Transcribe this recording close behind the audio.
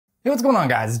Hey, what's going on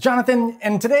guys? It's Jonathan,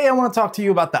 and today I want to talk to you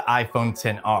about the iPhone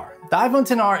XR. The iPhone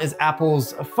XR is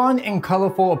Apple's fun and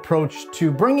colorful approach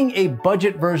to bringing a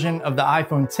budget version of the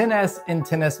iPhone XS and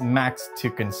XS Max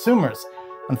to consumers.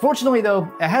 Unfortunately though,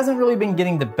 it hasn't really been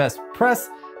getting the best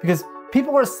press because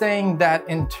people are saying that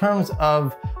in terms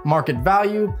of market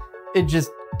value, it just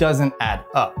doesn't add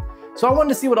up. So I wanted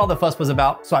to see what all the fuss was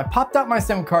about, so I popped out my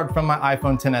SIM card from my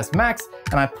iPhone XS Max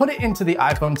and I put it into the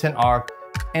iPhone XR.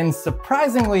 And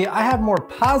surprisingly, I have more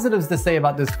positives to say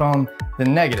about this phone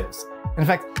than negatives. In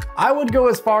fact, I would go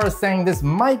as far as saying this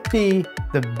might be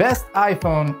the best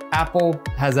iPhone Apple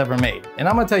has ever made. And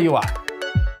I'm gonna tell you why.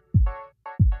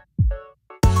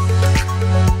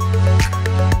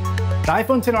 The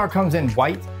iPhone XR comes in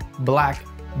white, black,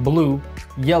 blue,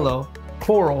 yellow,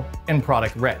 coral, and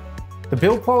product red. The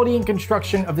build quality and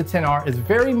construction of the XR is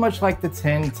very much like the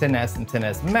XS, XS, and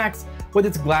XS Max with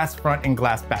its glass front and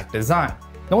glass back design.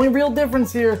 The only real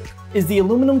difference here is the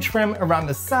aluminum trim around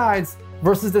the sides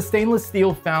versus the stainless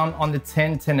steel found on the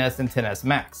XS, XS, and XS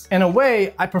Max. In a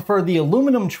way, I prefer the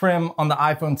aluminum trim on the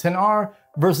iPhone XR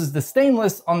versus the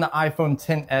stainless on the iPhone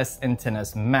XS and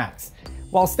XS Max.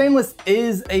 While stainless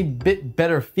is a bit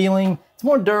better feeling, it's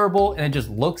more durable and it just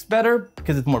looks better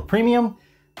because it's more premium.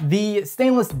 The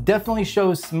stainless definitely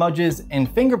shows smudges and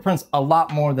fingerprints a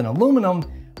lot more than aluminum.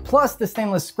 Plus, the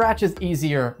stainless scratches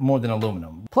easier more than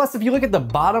aluminum. Plus, if you look at the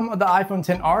bottom of the iPhone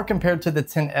XR compared to the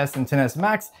XS and XS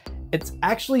Max, it's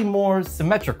actually more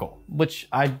symmetrical, which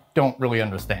I don't really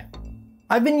understand.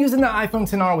 I've been using the iPhone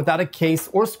XR without a case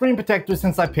or screen protector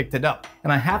since I picked it up,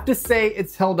 and I have to say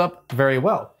it's held up very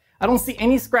well. I don't see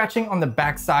any scratching on the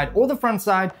back side or the front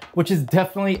side, which is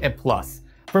definitely a plus.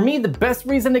 For me, the best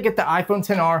reason to get the iPhone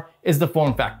XR is the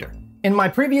form factor. In my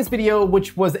previous video,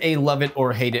 which was a love it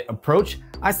or hate it approach,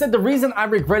 I said the reason I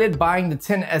regretted buying the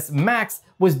XS Max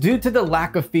was due to the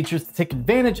lack of features to take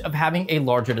advantage of having a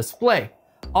larger display.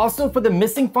 Also for the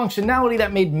missing functionality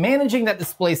that made managing that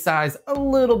display size a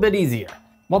little bit easier.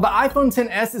 While the iPhone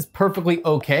XS is perfectly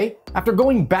okay, after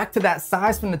going back to that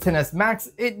size from the XS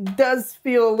Max, it does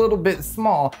feel a little bit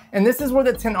small, and this is where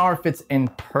the XR fits in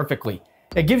perfectly.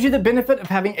 It gives you the benefit of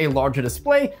having a larger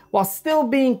display while still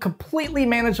being completely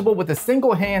manageable with a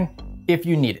single hand if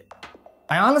you need it.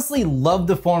 I honestly love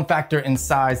the form factor and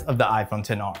size of the iPhone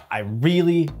XR. I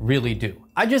really do.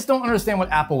 I just don't understand what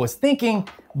Apple was thinking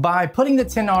by putting the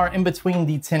XR in between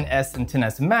the XS and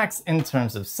XS Max in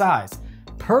terms of size.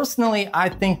 Personally, I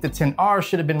think the XR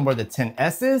should have been where the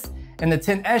XS is, and the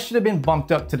XS should have been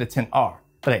bumped up to the XR.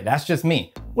 But hey, that's just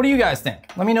me. What do you guys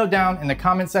think? Let me know down in the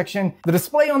comment section. The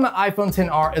display on the iPhone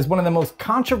XR is one of the most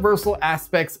controversial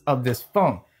aspects of this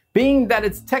phone, being that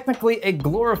it's technically a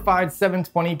glorified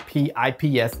 720p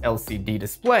IPS LCD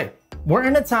display. We're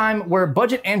in a time where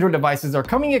budget Android devices are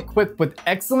coming equipped with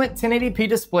excellent 1080p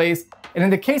displays, and in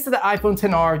the case of the iPhone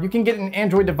XR, you can get an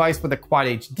Android device with a Quad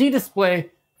HD display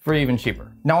for even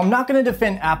cheaper. Now, I'm not gonna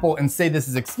defend Apple and say this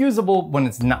is excusable when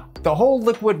it's not. The whole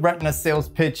Liquid Retina sales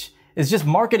pitch is just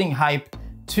marketing hype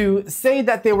to say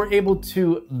that they were able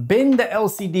to bend the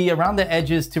LCD around the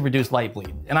edges to reduce light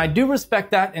bleed. And I do respect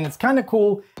that, and it's kind of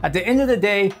cool. At the end of the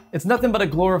day, it's nothing but a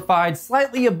glorified,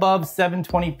 slightly above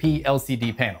 720p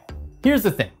LCD panel. Here's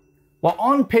the thing. While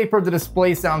on paper the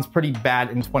display sounds pretty bad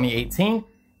in 2018,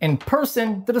 in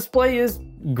person the display is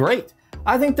great.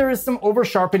 I think there is some over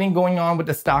sharpening going on with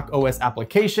the stock OS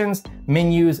applications,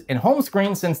 menus, and home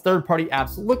screen since third-party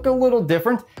apps look a little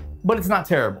different, but it's not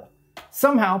terrible.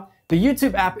 Somehow, the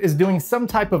YouTube app is doing some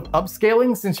type of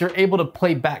upscaling since you're able to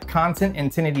play back content in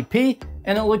 1080p,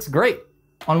 and it looks great.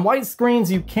 On white screens,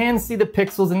 you can see the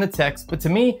pixels in the text, but to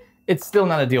me, it's still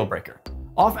not a deal breaker.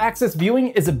 Off-axis viewing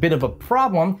is a bit of a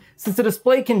problem since the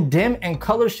display can dim and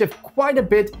color shift quite a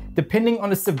bit depending on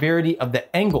the severity of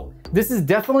the angle. This is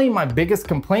definitely my biggest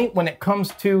complaint when it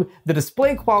comes to the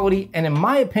display quality, and in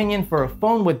my opinion, for a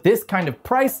phone with this kind of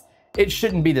price, it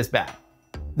shouldn't be this bad.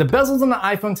 The bezels on the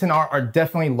iPhone XR are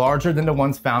definitely larger than the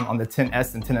ones found on the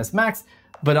XS and XS Max,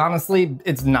 but honestly,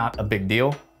 it's not a big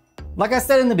deal. Like I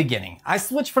said in the beginning, I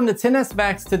switched from the XS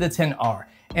Max to the XR,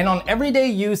 and on everyday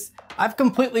use, I've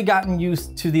completely gotten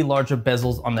used to the larger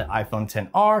bezels on the iPhone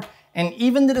XR, and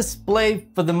even the display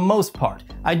for the most part.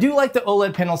 I do like the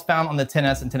OLED panels found on the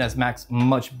XS and XS Max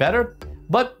much better,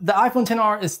 but the iPhone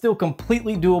XR is still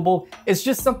completely doable. It's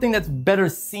just something that's better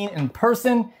seen in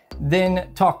person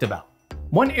than talked about.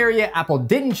 One area Apple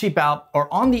didn't cheap out are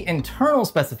on the internal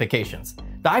specifications.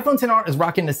 The iPhone XR is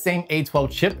rocking the same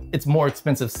A12 chip its more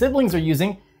expensive siblings are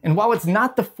using, and while it's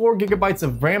not the 4 GB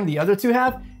of RAM the other two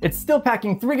have, it's still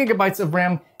packing 3 GB of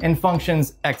RAM and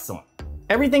functions excellent.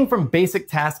 Everything from basic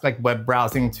tasks like web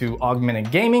browsing to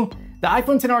augmented gaming, The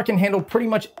iPhone XR can handle pretty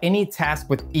much any task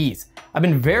with ease. I've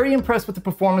been very impressed with the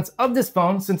performance of this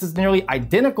phone since it's nearly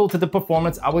identical to the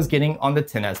performance I was getting on the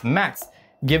XS Max,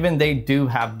 given they do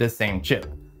have the same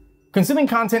chip. Consuming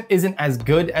content isn't as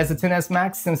good as the XS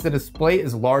Max since the display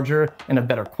is larger and of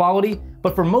better quality,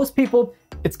 but for most people,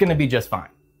 it's gonna be just fine.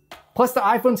 Plus, the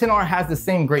iPhone XR has the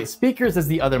same great speakers as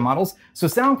the other models, so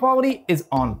sound quality is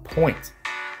on point.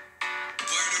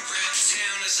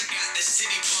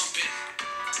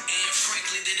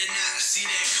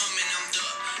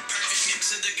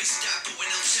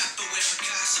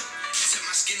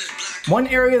 One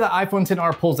area the iPhone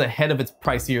XR pulls ahead of its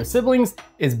pricier siblings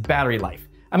is battery life.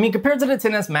 I mean, compared to the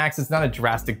XS Max, it's not a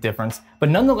drastic difference, but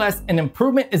nonetheless, an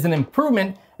improvement is an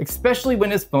improvement, especially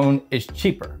when this phone is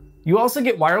cheaper. You also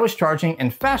get wireless charging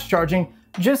and fast charging.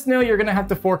 Just know you're gonna have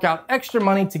to fork out extra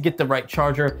money to get the right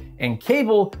charger and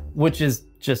cable, which is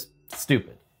just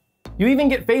stupid. You even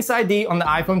get Face ID on the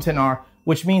iPhone XR,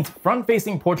 which means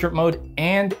front-facing portrait mode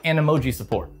and an emoji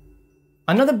support.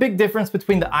 Another big difference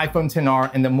between the iPhone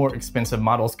XR and the more expensive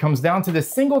models comes down to the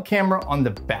single camera on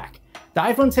the back. The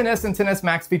iPhone XS and XS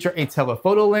Max feature a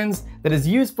telephoto lens that is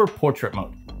used for portrait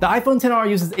mode. The iPhone XR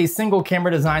uses a single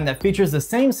camera design that features the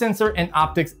same sensor and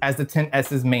optics as the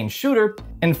XS's main shooter.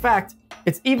 In fact,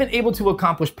 it's even able to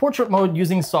accomplish portrait mode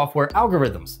using software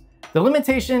algorithms. The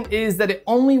limitation is that it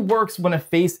only works when a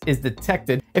face is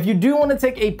detected. If you do want to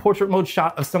take a portrait mode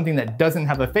shot of something that doesn't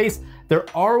have a face, there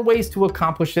are ways to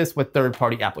accomplish this with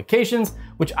third-party applications,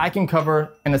 which I can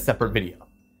cover in a separate video.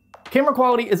 Camera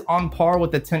quality is on par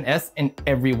with the XS in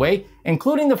every way,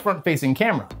 including the front-facing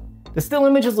camera. The still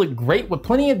images look great with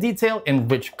plenty of detail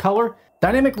and rich color.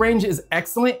 Dynamic range is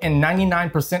excellent in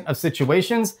 99% of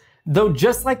situations, though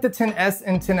just like the XS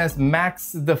and XS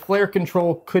Max, the flare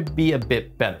control could be a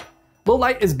bit better. Low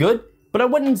light is good, but I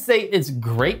wouldn't say it's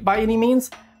great by any means.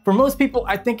 For most people,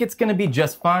 I think it's gonna be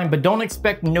just fine, but don't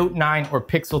expect Note 9 or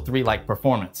Pixel 3-like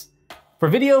performance. For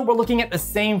video, we're looking at the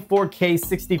same 4K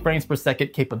 60 frames per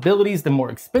second capabilities the more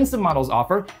expensive models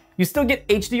offer. You still get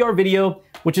HDR video,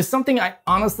 which is something I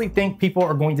honestly think people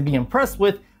are going to be impressed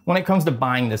with when it comes to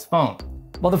buying this phone.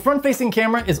 While the front-facing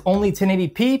camera is only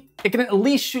 1080p, it can at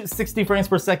least shoot 60 frames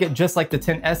per second just like the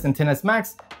XS and XS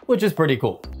Max, which is pretty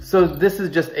cool. So this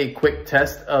is just a quick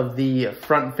test of the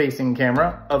front-facing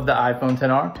camera of the iPhone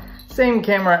XR. Same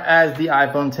camera as the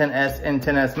iPhone XS and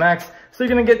XS Max, so you're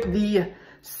gonna get the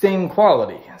same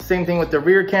quality. Same thing with the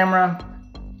rear camera,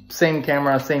 same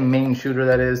main shooter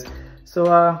that is. So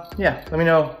yeah, let me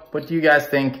know what do you guys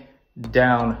think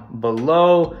down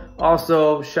below.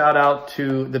 Also, shout out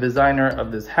to the designer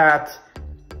of this hat.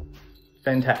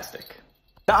 Fantastic.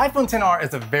 The iPhone XR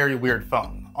is a very weird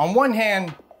phone. On one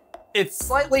hand, it's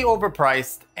slightly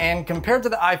overpriced, and compared to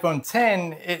the iPhone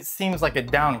X, it seems like a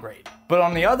downgrade. But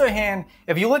on the other hand,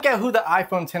 if you look at who the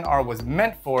iPhone XR was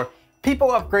meant for, people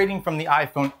upgrading from the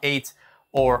iPhone 8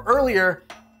 or earlier,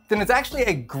 then it's actually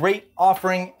a great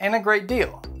offering and a great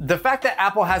deal. The fact that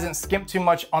Apple hasn't skimped too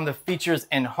much on the features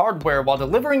and hardware while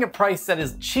delivering a price that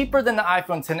is cheaper than the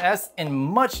iPhone XS and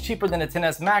much cheaper than the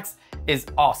XS Max is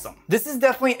awesome. This is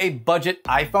definitely a budget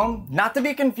iPhone, not to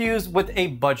be confused with a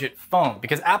budget phone,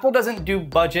 because Apple doesn't do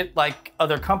budget like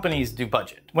other companies do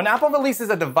budget. When Apple releases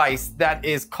a device that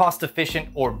is cost efficient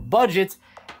or budget,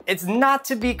 it's not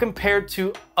to be compared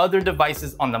to other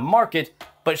devices on the market,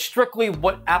 but strictly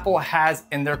what Apple has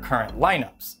in their current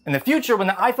lineups. In the future, when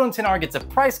the iPhone XR gets a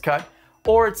price cut,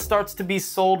 or it starts to be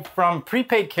sold from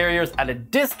prepaid carriers at a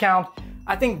discount,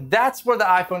 I think that's where the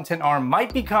iPhone XR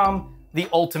might become the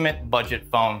ultimate budget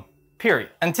phone, period.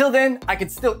 Until then, I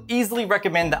could still easily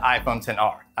recommend the iPhone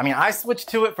XR. I mean, I switched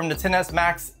to it from the XS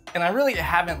Max, and I really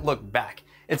haven't looked back.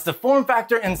 It's the form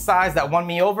factor and size that won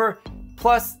me over,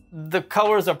 plus the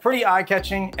colors are pretty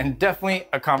eye-catching and definitely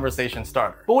a conversation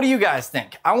starter. But what do you guys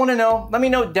think? I wanna know. Let me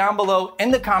know down below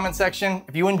in the comment section.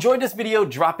 If you enjoyed this video,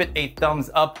 drop it a thumbs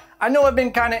up. I know I've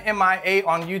been kinda MIA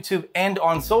on YouTube and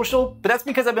on social, but that's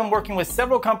because I've been working with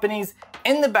several companies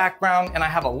in the background and I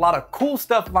have a lot of cool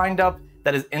stuff lined up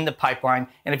that is in the pipeline.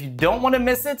 And if you don't wanna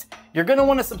miss it, you're gonna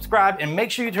wanna subscribe and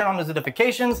make sure you turn on those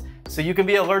notifications so you can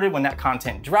be alerted when that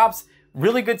content drops.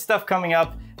 Really good stuff coming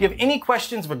up. If you have any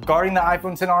questions regarding the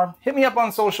iPhone XR, hit me up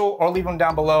on social or leave them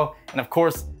down below. And of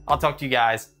course, I'll talk to you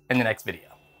guys in the next video.